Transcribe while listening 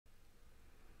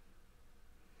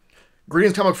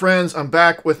Greetings, comic friends. I'm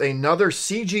back with another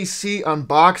CGC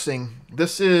unboxing.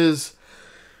 This is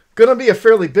going to be a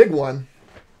fairly big one.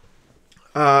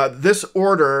 This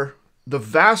order, the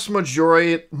vast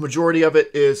majority of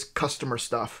it is customer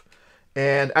stuff.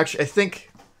 And actually, I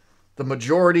think the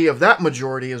majority of that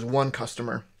majority is one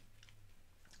customer.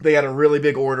 They had a really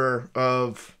big order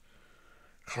of,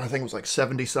 I think it was like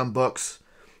 70 some books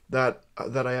that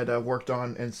I had worked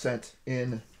on and sent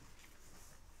in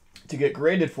to get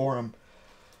graded for them.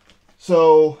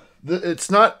 So it's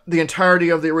not the entirety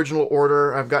of the original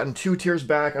order. I've gotten 2 tiers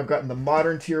back. I've gotten the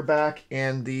modern tier back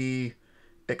and the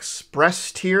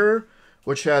express tier,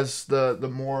 which has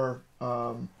the more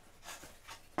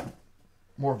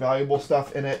more valuable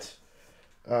stuff in it.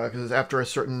 Because after a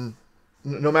certain,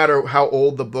 no matter how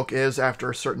old the book is, after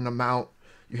a certain amount,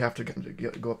 you have to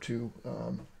go up to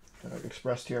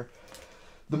express tier.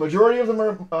 The majority of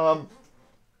them are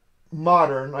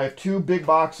modern. I have 2 big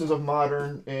boxes of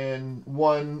modern and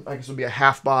one, I guess, would be a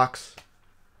half box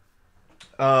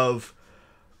of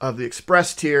the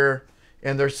express tier,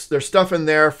 and there's stuff in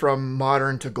there from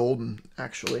modern to golden,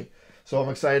 actually. So I'm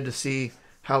excited to see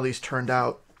how these turned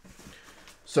out.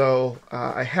 So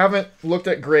I haven't looked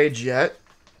at grades yet.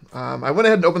 I went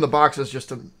ahead and opened the boxes just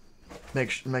to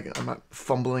make I'm not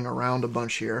fumbling around a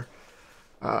bunch here.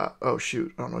 Oh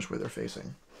shoot, I don't know which way they're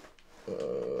facing.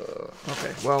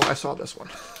 Okay, well, I saw this one.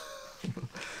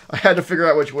 I had to figure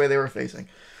out which way they were facing.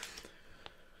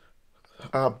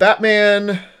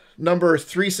 Batman number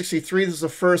 363. This is the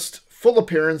first full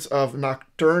appearance of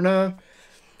Nocturna.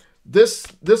 This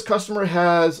customer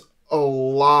has a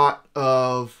lot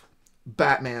of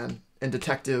Batman and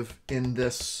detective in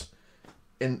this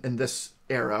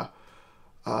era,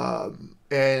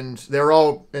 and they're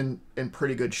all in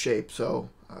pretty good shape. So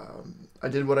I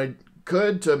did what I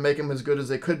could to make them as good as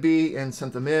they could be and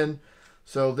sent them in.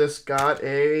 So this got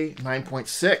a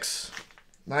 9.6.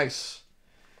 Nice.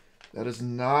 That is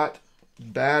not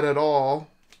bad at all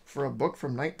for a book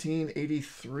from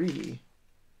 1983.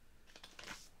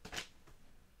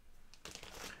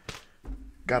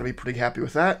 Gotta be pretty happy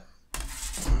with that.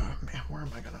 Man, where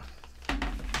am I gonna?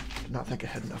 Did not think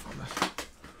ahead enough on this.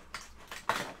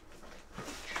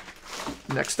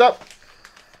 Next up,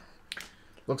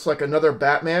 looks like another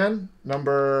Batman,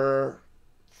 number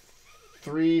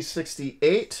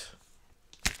 368.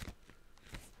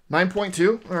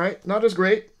 9.2. All right, not as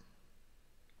great.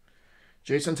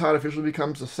 Jason Todd officially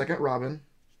becomes the second Robin,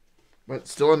 but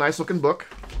still a nice looking book.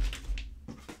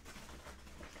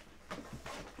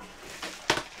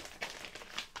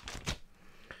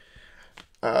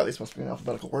 These must be in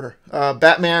alphabetical order.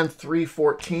 Batman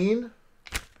 314.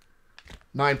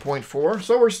 9.4.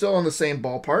 So we're still in the same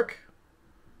ballpark.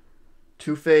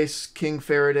 Two-Face, King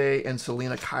Faraday, and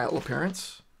Selina Kyle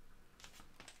appearance.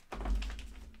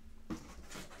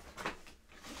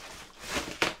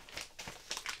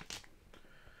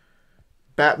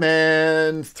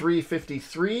 Batman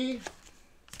 353.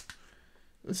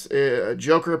 This is a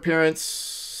Joker appearance.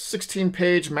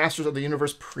 16-page Masters of the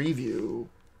Universe preview.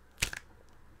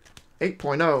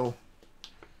 8.0.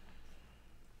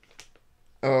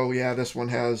 Oh yeah, this one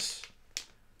has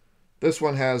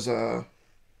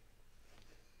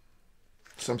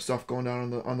some stuff going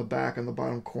down on the back and the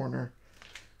bottom corner.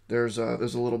 There's a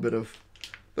little bit of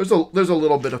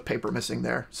paper missing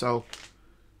there. So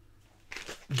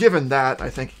given that, I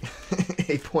think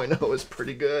 8.0 is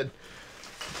pretty good.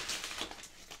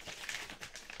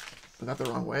 Is that the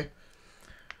wrong way?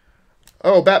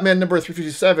 Oh, Batman number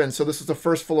 357. So this is the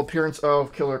first full appearance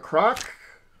of Killer Croc.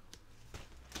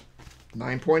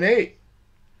 9.8.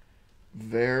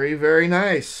 Very, very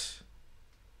nice.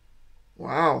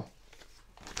 Wow.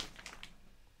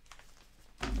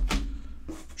 I'm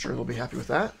sure they'll be happy with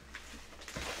that.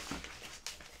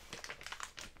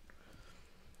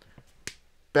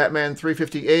 Batman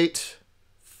 358.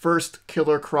 First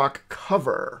Killer Croc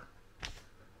cover.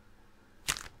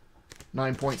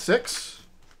 9.6.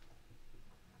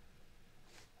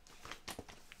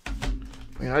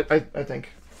 I mean, I think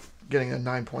getting a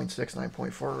 9.6,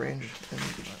 9.4 range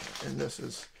in this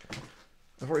is...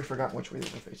 I've already forgotten which way they're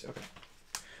facing. Okay.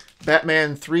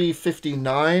 Batman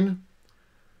 359.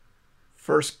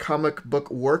 First comic book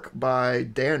work by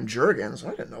Dan Jurgens. I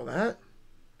didn't know that.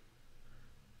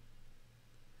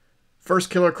 First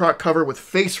Killer Croc cover with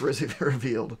face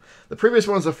revealed. The previous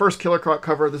one was the first Killer Croc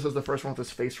cover. This is the first one with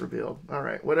his face revealed. All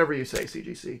right, whatever you say,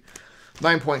 CGC.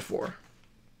 9.4.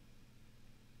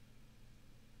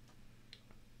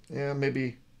 Yeah,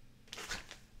 maybe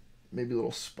a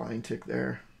little spine tick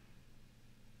there.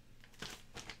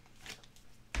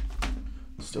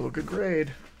 Still a good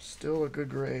grade. Still a good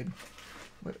grade.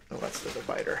 Wait, no, that's the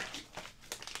divider.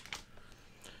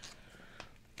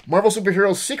 Marvel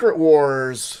Superheroes Secret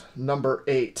Wars, number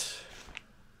 8.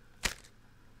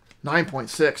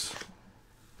 9.6.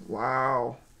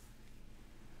 Wow.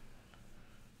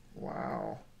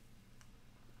 Wow.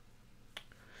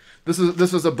 This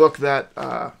is a book that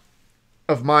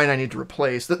of mine I need to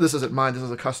replace. This isn't mine. This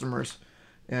is a customer's,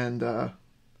 and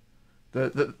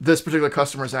this particular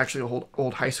customer is actually an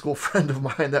old high school friend of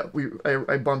mine that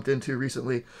I bumped into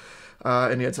recently,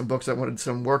 and he had some books that wanted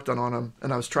some work done on them,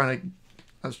 and I was trying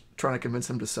to convince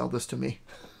him to sell this to me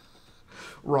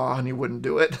raw, and he wouldn't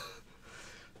do it.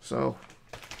 So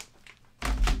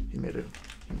he made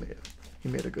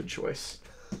a good choice.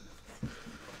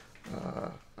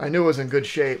 I knew it was in good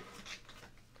shape,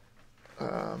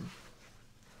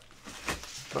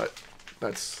 but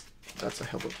that's a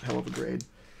hell of a grade.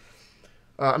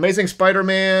 Amazing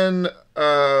Spider-Man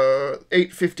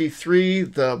 853,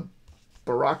 the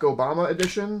Barack Obama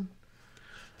edition.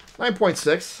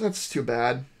 9.6. That's too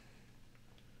bad.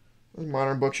 With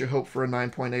modern books, you hope for a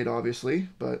 9.8, obviously,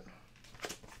 but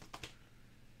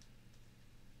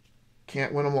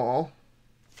can't win them all.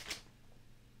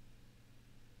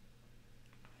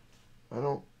 I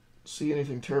don't see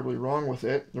anything terribly wrong with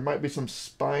it. There might be some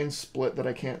spine split that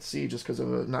I can't see just because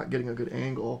of not getting a good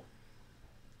angle.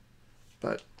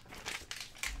 But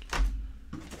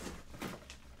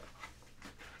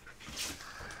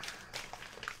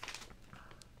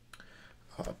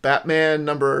Batman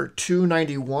number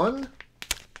 291.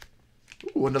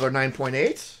 Ooh, another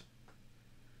 9.8.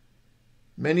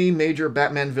 Many major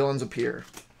Batman villains appear,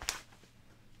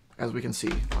 as we can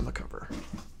see on the cover.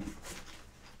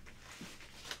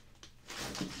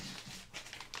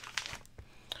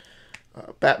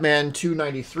 Batman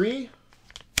 293,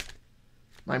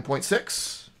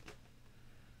 9.6.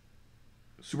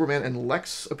 Superman and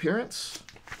Lex appearance.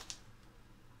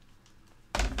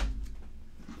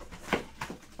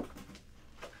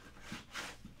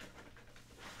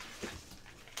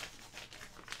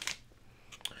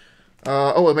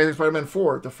 Amazing Spider-Man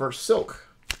 4, The First Silk.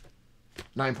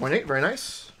 9.8, very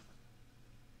nice.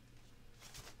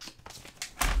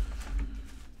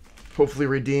 Hopefully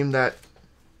redeem that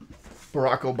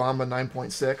Barack Obama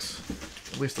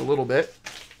 9.6, at least a little bit.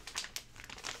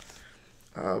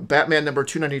 Batman number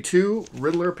 292,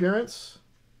 Riddler appearance.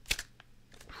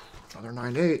 Another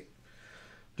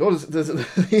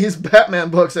 9.8. These Batman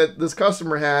books that this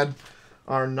customer had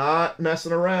are not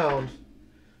messing around.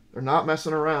 They're not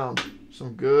messing around.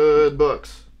 Some good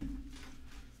books.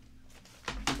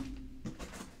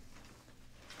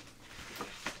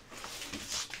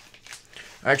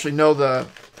 I actually know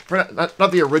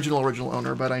not the original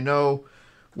owner, but I know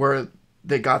where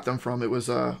they got them from. It was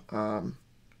a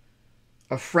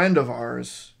friend of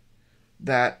ours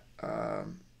that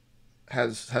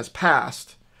has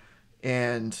passed,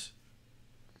 and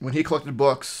when he collected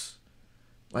books,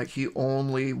 like, he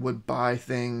only would buy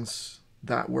things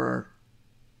that were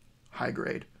high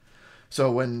grade. So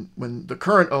when the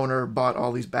current owner bought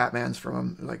all these Batmans from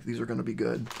him, like, these are going to be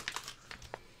good.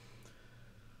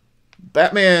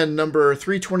 Batman number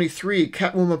 323,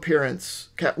 Catwoman appearance,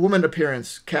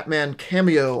 Catman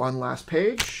cameo on last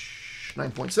page,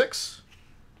 9.6.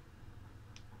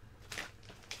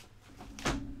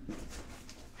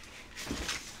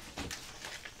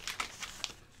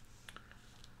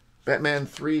 Batman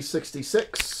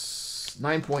 366,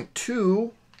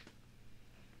 9.2.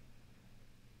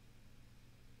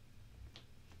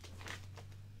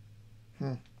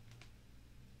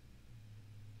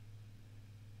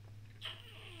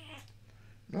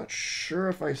 Not sure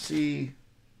if I see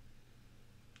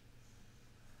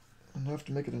enough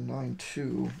to make it a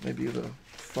 9.2. Maybe the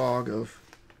fog of.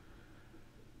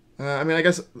 I mean, I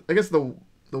guess the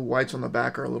whites on the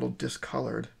back are a little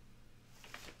discolored.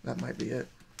 That might be it.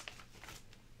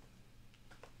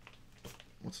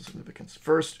 What's the significance?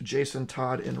 First, Jason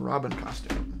Todd in Robin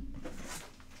costume.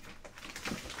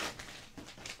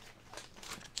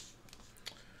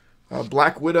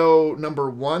 Black Widow number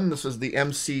 1. This is the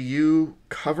MCU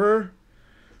cover.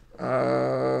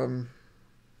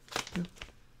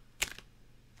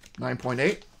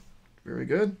 9.8. Very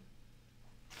good.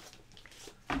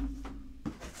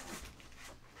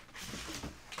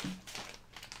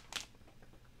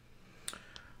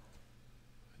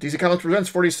 DC Comics Presents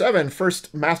 47.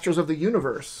 First Masters of the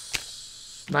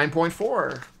Universe.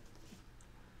 9.4.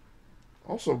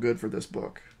 Also good for this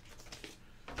book.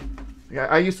 Yeah,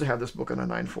 I used to have this book on a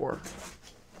 9.4.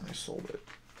 I sold it.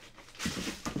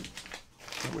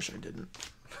 I wish I didn't.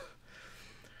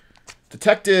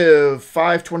 Detective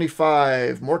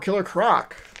 525. More Killer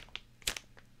Croc.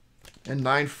 And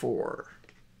 9.4.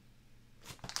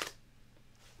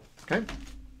 Okay.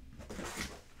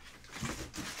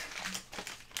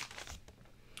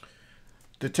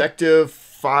 Detective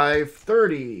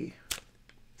 530.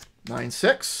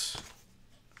 9.6.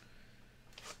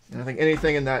 And I think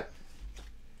anything in that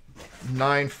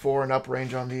 9.4 and up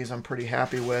range on these I'm pretty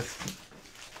happy with.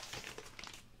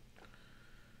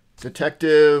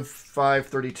 Detective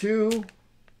 532.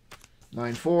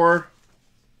 9.4.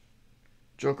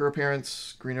 Joker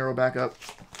appearance. Green Arrow backup.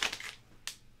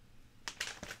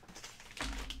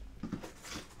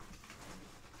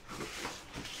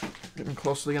 Getting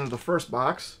close to the end of the first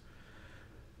box.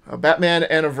 Batman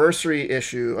Anniversary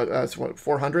issue. That's what,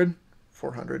 400?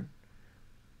 400.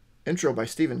 Intro by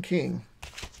Stephen King.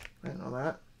 I didn't know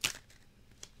that.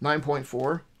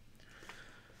 9.4.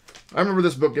 I remember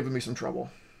this book giving me some trouble.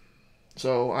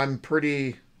 So I'm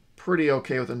pretty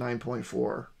okay with a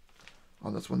 9.4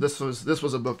 on this one. This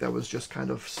was a book that was just kind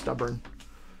of stubborn.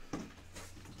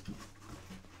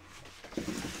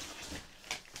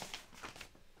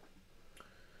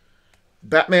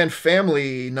 Batman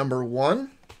Family number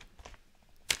 1.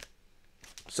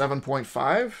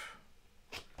 7.5.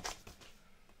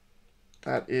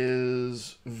 That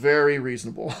is very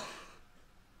reasonable.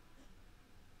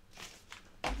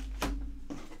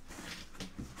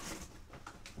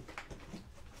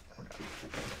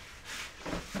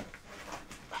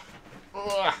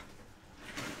 Ugh.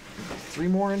 3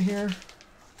 more in here.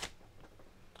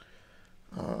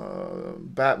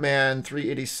 Batman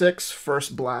 386,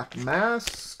 First Black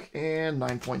Mask, and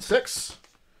 9.6.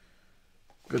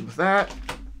 Good with that.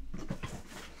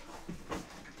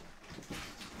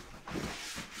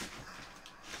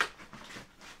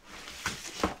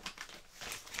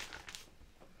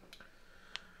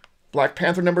 Black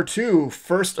Panther number 2,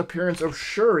 first appearance of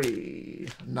Shuri,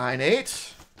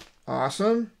 9.8.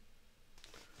 Awesome.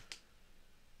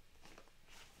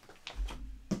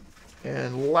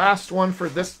 And last one for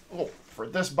this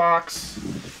box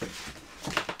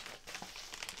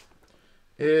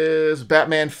is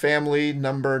Batman Family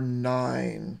number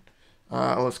 9.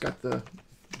 Oh, it's got the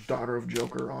Daughter of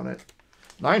Joker on it.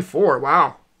 9.4.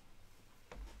 Wow.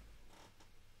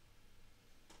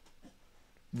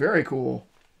 Very cool.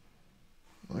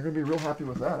 They're going to be real happy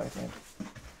with that, I think.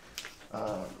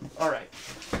 All right.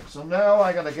 So now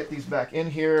I got to get these back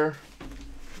in here.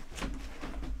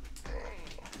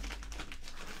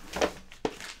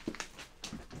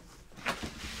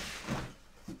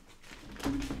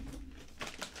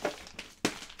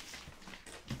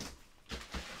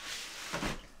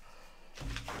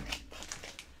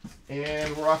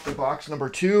 And we're off to box number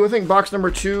 2. I think box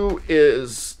number 2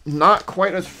 is not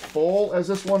quite as full as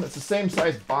this one. It's the same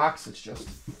size box. It's just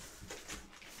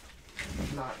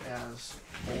not as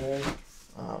full.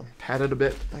 Padded a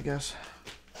bit, I guess.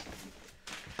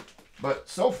 But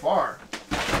so far,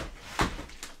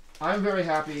 I'm very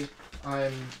happy.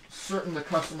 I'm certain the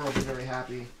customer will be very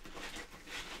happy.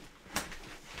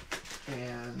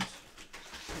 And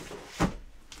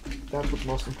that's what's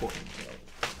most important.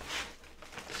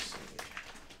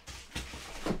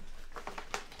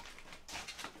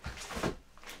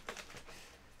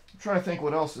 Trying to think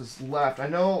what else is left. I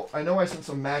know I sent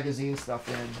some magazine stuff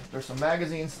in. There's some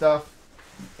magazine stuff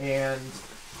and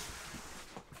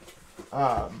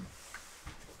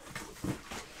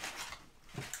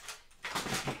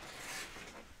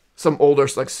some older,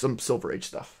 like some Silver Age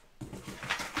stuff.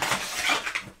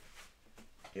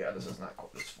 Yeah, this is not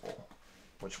quite as full.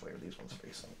 Which way are these ones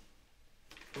facing?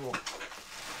 We'll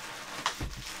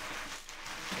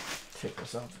take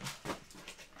this out.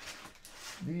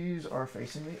 These are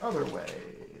facing the other way.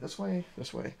 This way,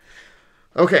 this way.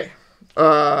 Okay.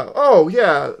 Oh,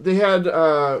 yeah. They had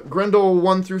Grendel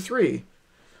 1 through 3.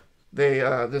 They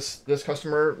this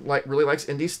customer really likes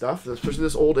indie stuff, especially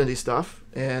this old indie stuff,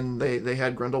 and they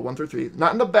had Grendel 1 through 3.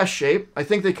 Not in the best shape. I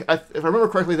think if I remember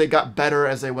correctly, they got better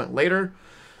as they went later,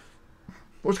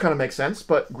 which kind of makes sense.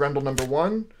 But Grendel number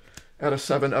 1 at a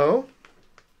 7.0,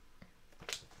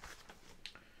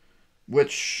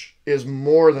 which is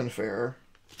more than fair,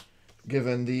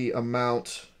 given the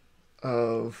amount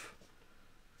of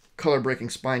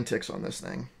color-breaking spine ticks on this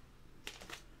thing.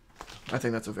 I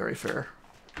think that's a very fair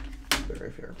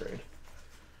grade.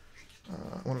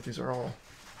 I wonder if these are all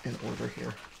in order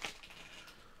here.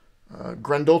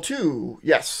 Grendel 2,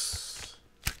 yes.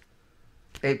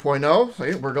 8.0,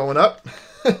 see, we're going up.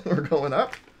 We're going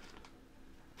up.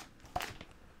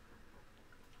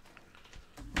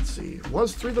 Let's see,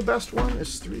 was 3 the best one?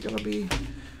 Is 3 going to be...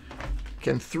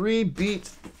 Can 3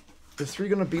 beat... Is 3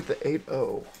 going to beat the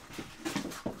 8.0?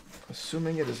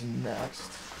 Assuming it is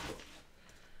next.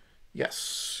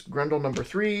 Yes. Grendel number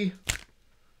 3.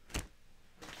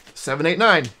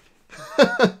 7.89.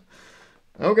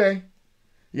 Okay.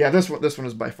 Yeah, this one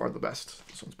is by far the best.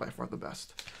 This one's by far the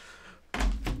best.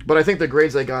 But I think the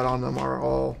grades they got on them are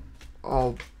all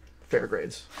fair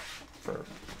grades for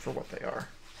what they are.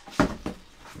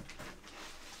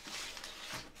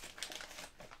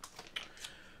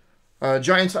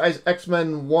 Giant Size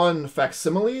X-Men 1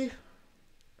 facsimile.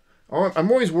 Oh,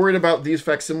 I'm always worried about these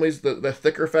facsimiles, the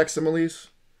thicker facsimiles.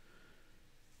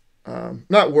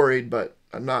 Not worried, but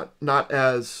I'm not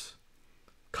as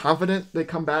confident they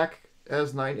come back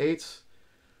as 9/8.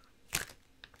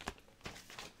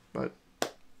 But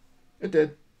it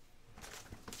did.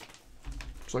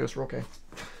 So I guess we're okay.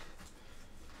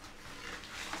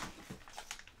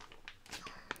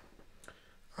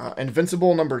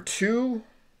 Invincible number 2.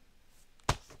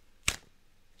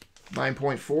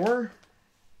 9.4.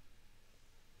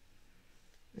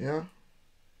 Yeah.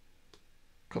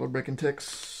 Color breaking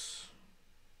ticks.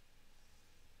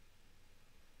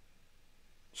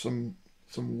 Some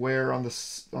wear on the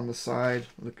side,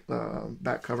 the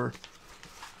back cover.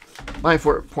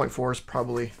 9.4 is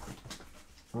probably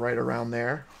right around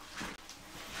there.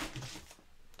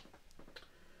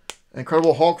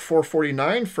 Incredible Hulk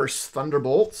 449 First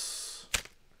Thunderbolts.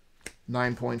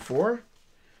 9.4.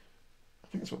 I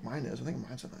think that's what mine is. I think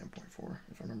mine's a 9.4,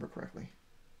 if I remember correctly.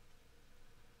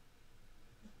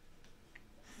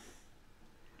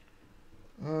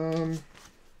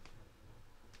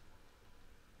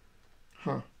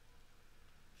 Huh.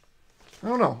 I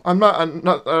don't know. I'm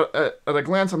not at a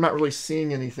glance, I'm not really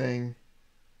seeing anything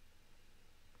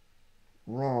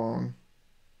wrong.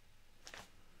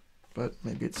 But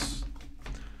maybe it's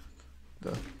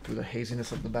through the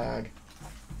haziness of the bag.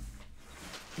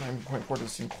 9.4 doesn't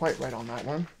seem quite right on that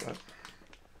one. But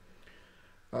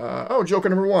oh, Joker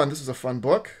number 1. This is a fun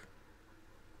book.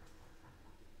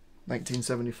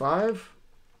 1975.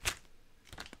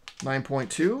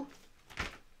 9.2.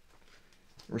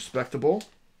 Respectable.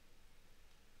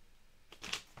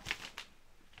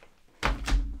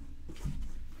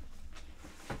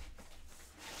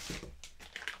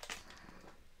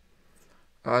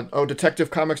 Oh, Detective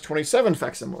Comics 27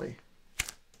 facsimile.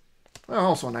 Oh,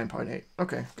 also a 9.8.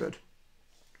 Okay, good.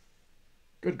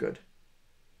 Good.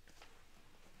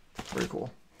 Very cool.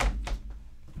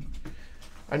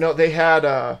 I know they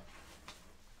had...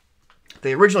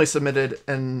 they originally submitted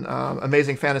an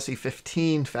Amazing Fantasy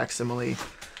 15 facsimile,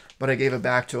 but I gave it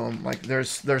back to them. Like,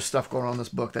 there's stuff going on in this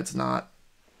book that's not...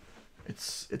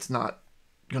 It's not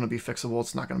going to be fixable.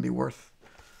 It's not going to be worth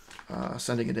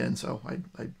sending it in, so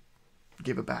I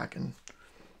gave it back and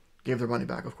gave their money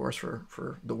back, of course,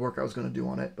 for the work I was going to do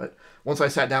on it. But once I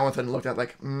sat down with it and looked at it,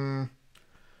 like,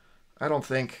 I don't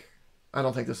think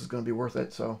this is going to be worth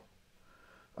it. So,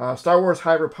 Star Wars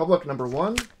High Republic number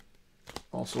 1,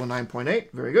 also a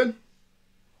 9.8, very good.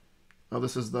 Oh,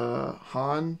 this is the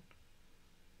Han,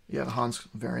 yeah, the Han's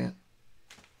variant.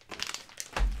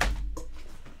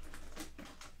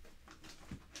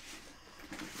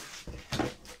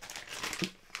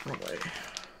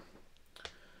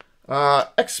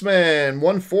 X-Men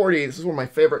 140. This is one of my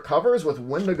favorite covers with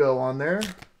Wendigo on there.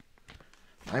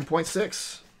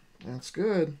 9.6. That's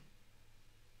good.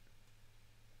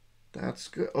 That's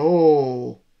good.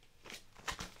 Oh.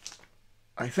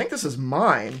 I think this is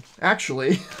mine,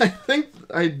 actually. I think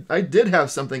I did have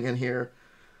something in here.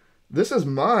 This is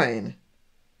mine.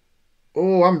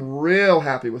 Oh, I'm real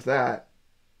happy with that.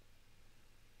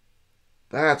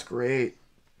 That's great.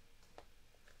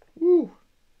 Woo.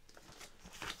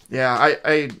 Yeah,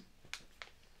 I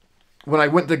when I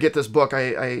went to get this book,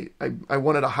 I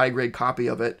wanted a high grade copy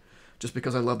of it just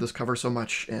because I love this cover so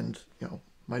much, and you know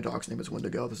my dog's name is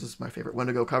Wendigo. This is my favorite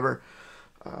Wendigo cover,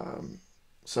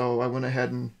 so I went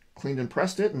ahead and cleaned and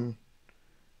pressed it, and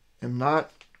am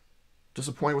not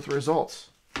disappointed with the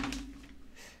results.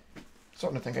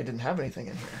 Starting to think I didn't have anything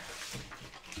in here.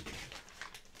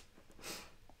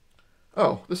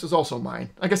 Oh, this is also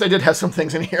mine. I guess I did have some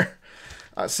things in here.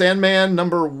 Sandman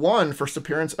number 1, first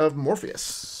appearance of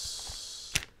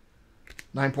Morpheus.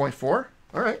 9.4.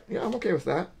 All right. Yeah, I'm okay with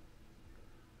that.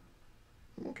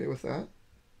 I'm okay with that.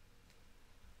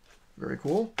 Very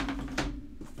cool.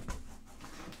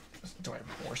 Do I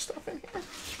have more stuff in here?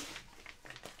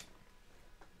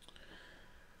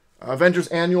 Avengers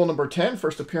Annual number 10,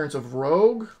 first appearance of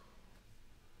Rogue.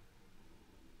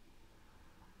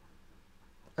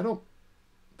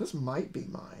 This might be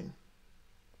mine.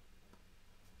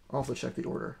 I'll have to check the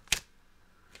order.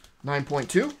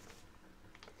 9.2.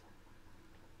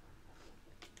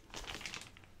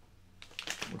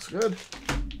 Looks good.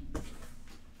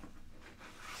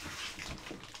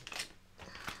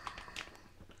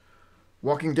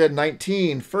 Walking Dead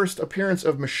 19, first appearance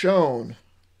of Michonne.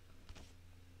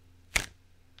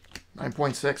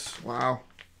 9.6. Wow.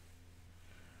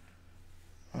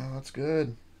 Oh, that's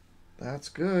good. That's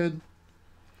good.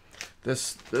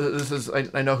 This is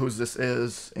I know whose this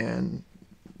is, and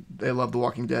they love The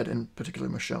Walking Dead, and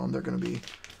particularly Michonne. They're going to be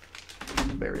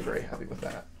very, very happy with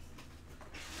that.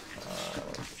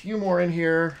 A few more in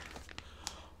here.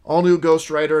 All new Ghost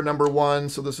Rider #1.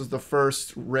 So this is the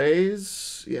first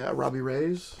Rays. Yeah, Robbie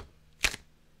Rays.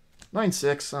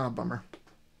 9.6. Ah, bummer.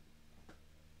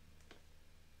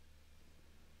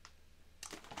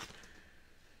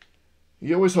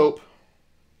 You always hope.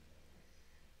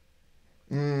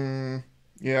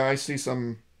 Yeah, I see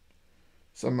some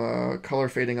color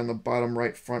fading on the bottom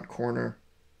right front corner,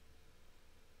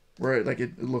 where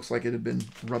it looks like it had been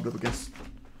rubbed up against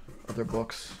other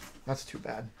books. That's too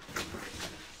bad.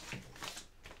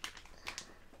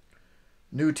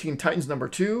 New Teen Titans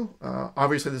 #2.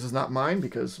 Obviously, this is not mine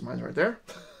because mine's right there.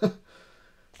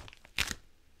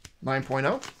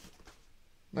 9.0.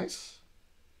 Nice.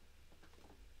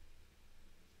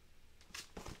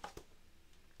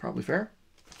 Probably fair.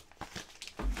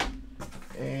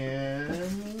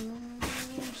 And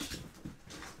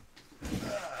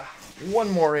one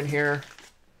more in here.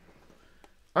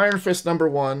 Iron Fist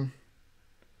 #1.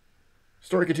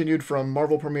 Story continued from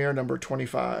Marvel Premiere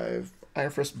 #25. Iron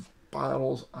Fist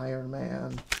battles Iron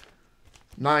Man.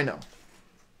 9.0.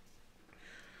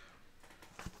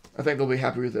 I think they'll be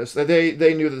happy with this.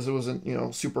 They knew this wasn't, you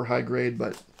know, super high grade,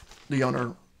 but the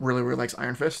owner really, really likes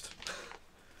Iron Fist.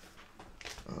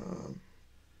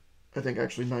 I think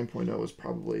actually 9.0 is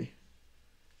probably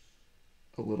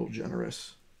a little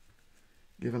generous,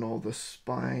 given all the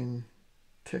spine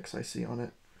ticks I see on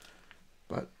it.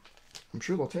 But I'm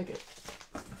sure they'll take it.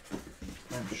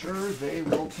 I'm sure they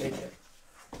will take it.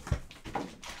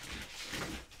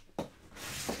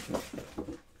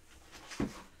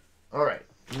 All right,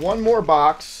 one more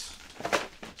box.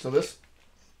 So this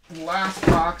last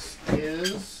box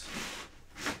is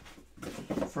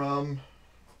from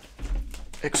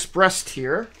Express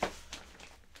Tier. I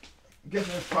guess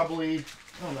there's probably,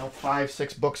 I don't know, 5,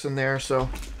 6 books in there, so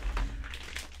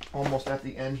almost at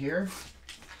the end here.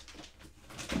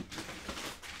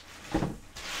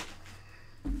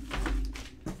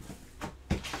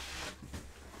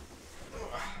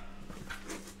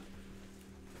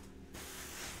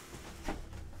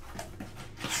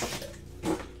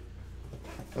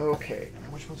 Okay,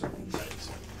 which ones are these?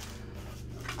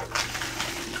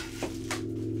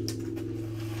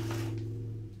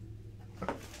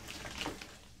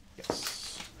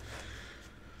 Yes.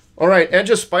 All right, Edge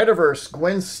of Spider-Verse,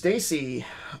 Gwen Stacy.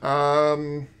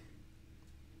 Oh,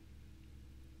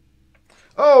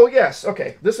 yes,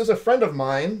 okay. This is a friend of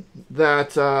mine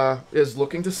that is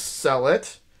looking to sell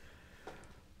it.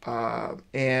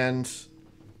 And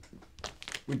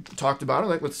we talked about it,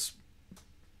 like, let's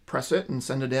press it and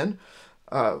send it in.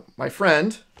 My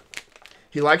friend,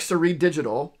 he likes to read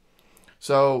digital,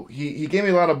 so he gave me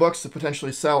a lot of books to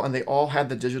potentially sell, and they all had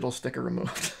the digital sticker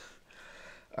removed.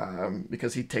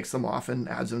 Because he takes them off and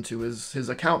adds them to his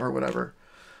account or whatever.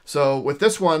 So with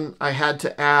this one, I had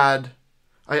to add,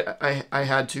 I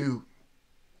had to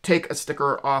take a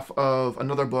sticker off of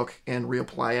another book and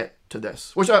reapply it to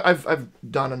this, which I've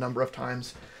done a number of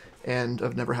times, and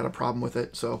I've never had a problem with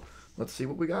it. So let's see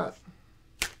what we got.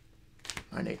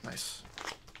 9.8, nice.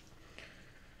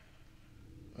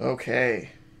 Okay.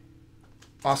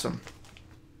 Awesome.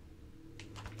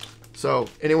 So,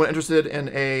 anyone interested in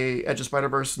a Edge of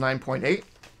Spider-Verse 9.8,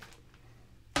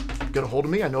 get a hold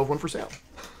of me. I know of one for sale.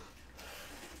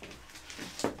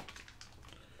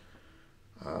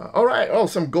 All right. Oh,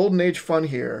 some Golden Age fun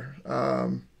here.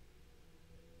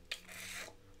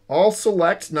 All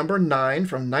Select #9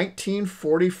 from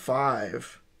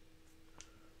 1945.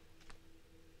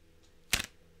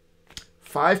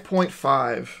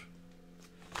 5.5.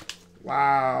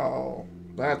 Wow.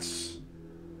 That's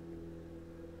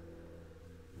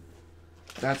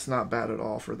not bad at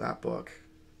all for that book.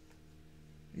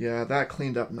 Yeah, that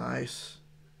cleaned up nice.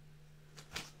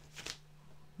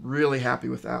 Really happy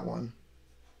with that one.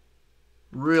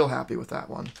 Real happy with that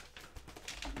one.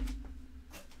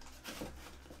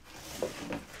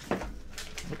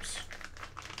 Oops.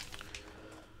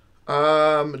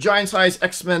 Giant Size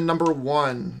X-Men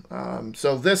 #1.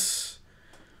 So this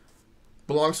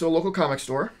belongs to a local comic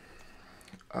store.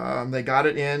 They got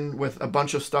it in with a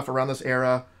bunch of stuff around this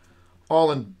era,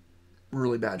 all in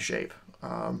really bad shape.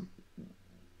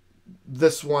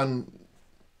 This one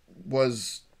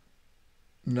was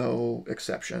no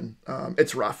exception.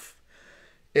 It's rough.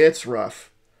 It's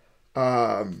rough.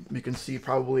 You can see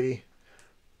probably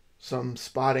some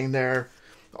spotting there.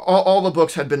 All the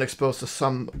books had been exposed to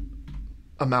some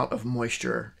amount of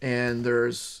moisture, and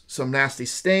there's some nasty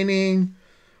staining,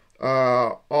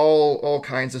 all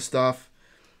kinds of stuff.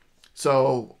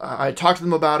 So I talked to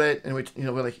them about it, and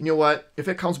we're like, you know what? If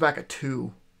it comes back a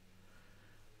 2,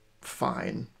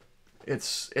 fine.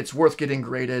 It's worth getting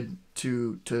graded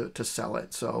to sell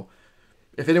it. So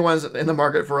if anyone's in the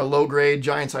market for a low grade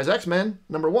giant size X-Men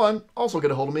 #1, also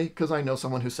get a hold of me because I know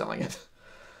someone who's selling it.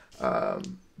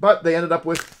 But they ended up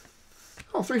with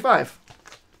 3.5.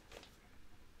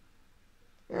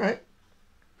 All right.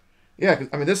 Yeah, 'cause,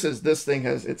 I mean, this thing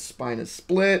has, its spine is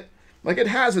split. Like, it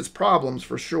has its problems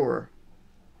for sure,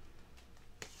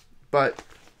 but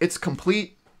it's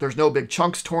complete. There's no big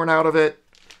chunks torn out of it.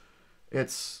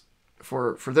 It's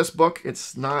for this book.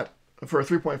 It's not, for a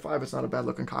 3.5. It's not a bad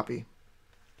looking copy.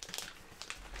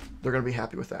 They're gonna be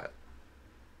happy with that.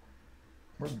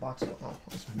 Where's the box? Oh, I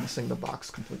was missing the box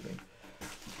completely.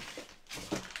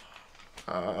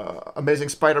 Amazing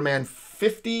Spider-Man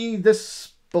 50.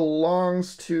 This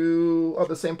belongs to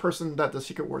the same person that the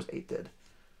Secret Wars 8 did,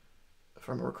 if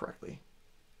I remember correctly.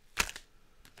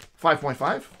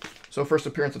 5.5. So first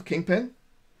appearance of Kingpin.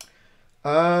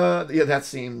 Yeah, that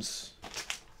seems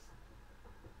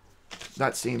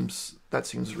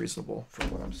reasonable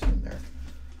from what I'm seeing there.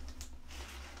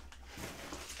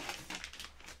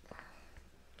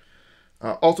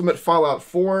 Ultimate Fallout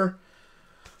 4.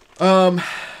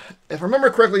 If I remember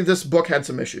correctly, this book had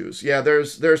some issues. Yeah,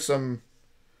 there's some.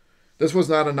 This was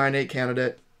not a 9.8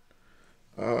 candidate.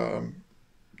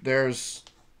 There's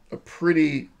a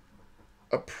pretty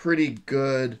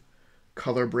good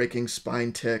color breaking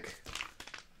spine tick.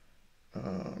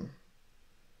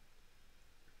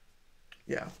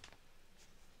 Yeah,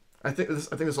 I think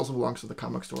this also belongs to the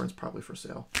comic store and it's probably for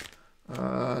sale.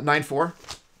 9.4.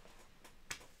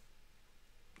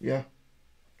 Yeah,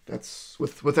 that's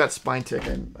with that spine tick.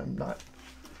 I'm not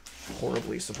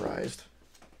horribly surprised.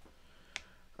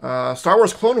 Star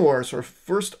Wars Clone Wars, or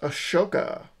first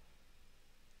Ashoka.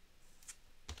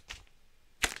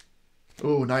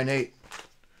 Ooh, 9.8.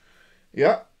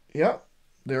 Yeah,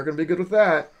 they're gonna be good with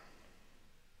that.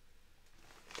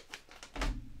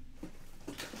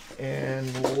 And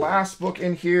the last book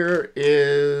in here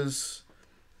is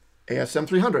ASM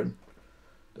 300.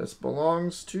 This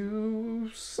belongs to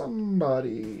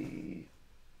somebody.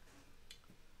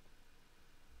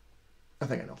 I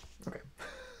think I know. Okay.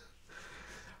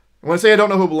 When I say I don't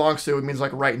know who it belongs to, it means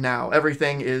like right now.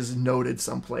 Everything is noted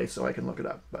someplace so I can look it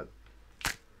up. But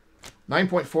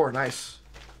 9.4, nice.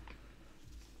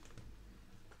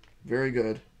 Very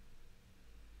good.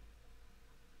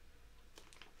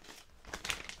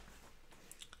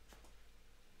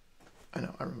 I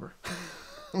know, I remember.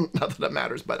 Not that that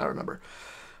matters, but I remember.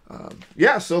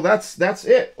 Yeah, so that's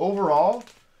it. Overall,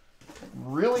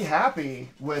 really happy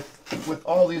with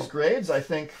all these grades. I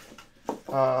think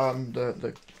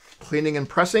the cleaning and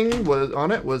pressing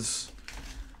was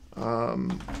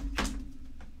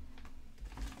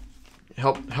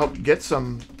helped get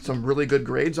some really good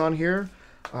grades on here.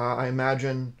 I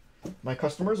imagine my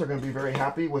customers are going to be very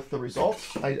happy with the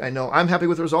results. I know I'm happy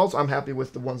with the results. I'm happy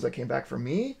with the ones that came back from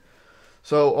me.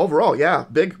 So overall, yeah,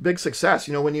 big success.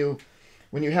 You know, when you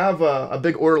have a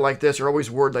big order like this, you're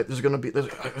always worried like there's gonna be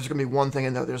one thing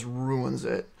in there that just ruins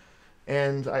it,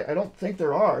 and I don't think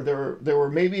there are. There were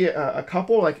maybe a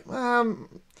couple, like I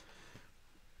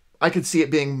could see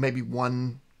it being maybe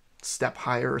one step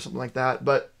higher or something like that,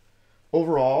 but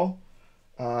overall,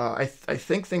 I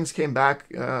think things came back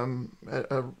at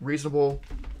a reasonable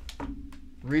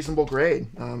grade,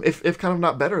 if kind of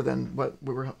not better than what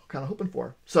we were kind of hoping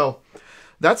for. So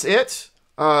that's it.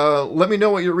 Let me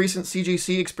know what your recent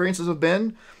CGC experiences have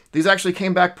been. These actually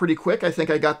came back pretty quick. I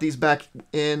think I got these back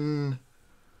in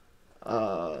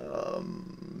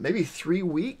maybe 3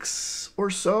 weeks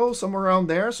or so, somewhere around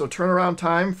there. So turnaround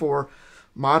time for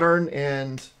Modern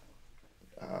and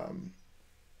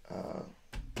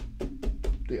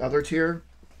the other tier,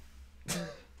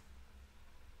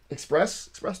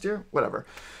 Express tier, whatever,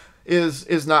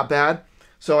 is not bad.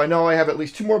 So I know I have at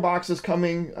least 2 more boxes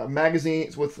coming,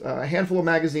 magazines with a handful of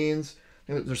magazines.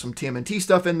 There's some TMNT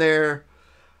stuff in there.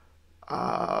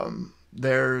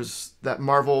 There's that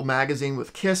Marvel magazine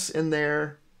with Kiss in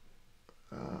there.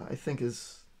 I think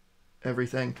is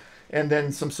everything. And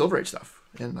then some Silver Age stuff.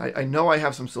 And I know I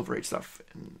have some Silver Age stuff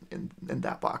in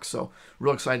that box. So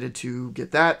real excited to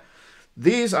get that.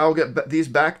 I'll get these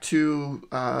back to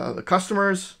the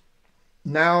customers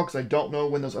now because I don't know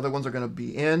when those other ones are going to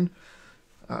be in.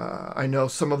 I know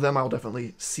some of them I'll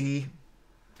definitely see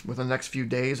within the next few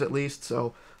days at least,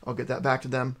 so I'll get that back to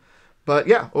them. But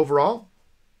yeah, overall,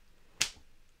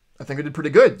 I think I did pretty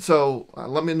good. So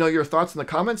let me know your thoughts in the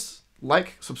comments.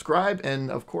 like, subscribe, and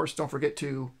of course, don't forget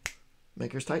to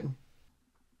make yours Titan.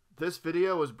 This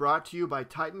video was brought to you by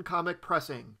Titan Comic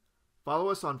Pressing. Follow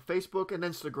us on Facebook and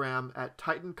Instagram at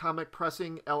Titan Comic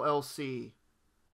Pressing LLC.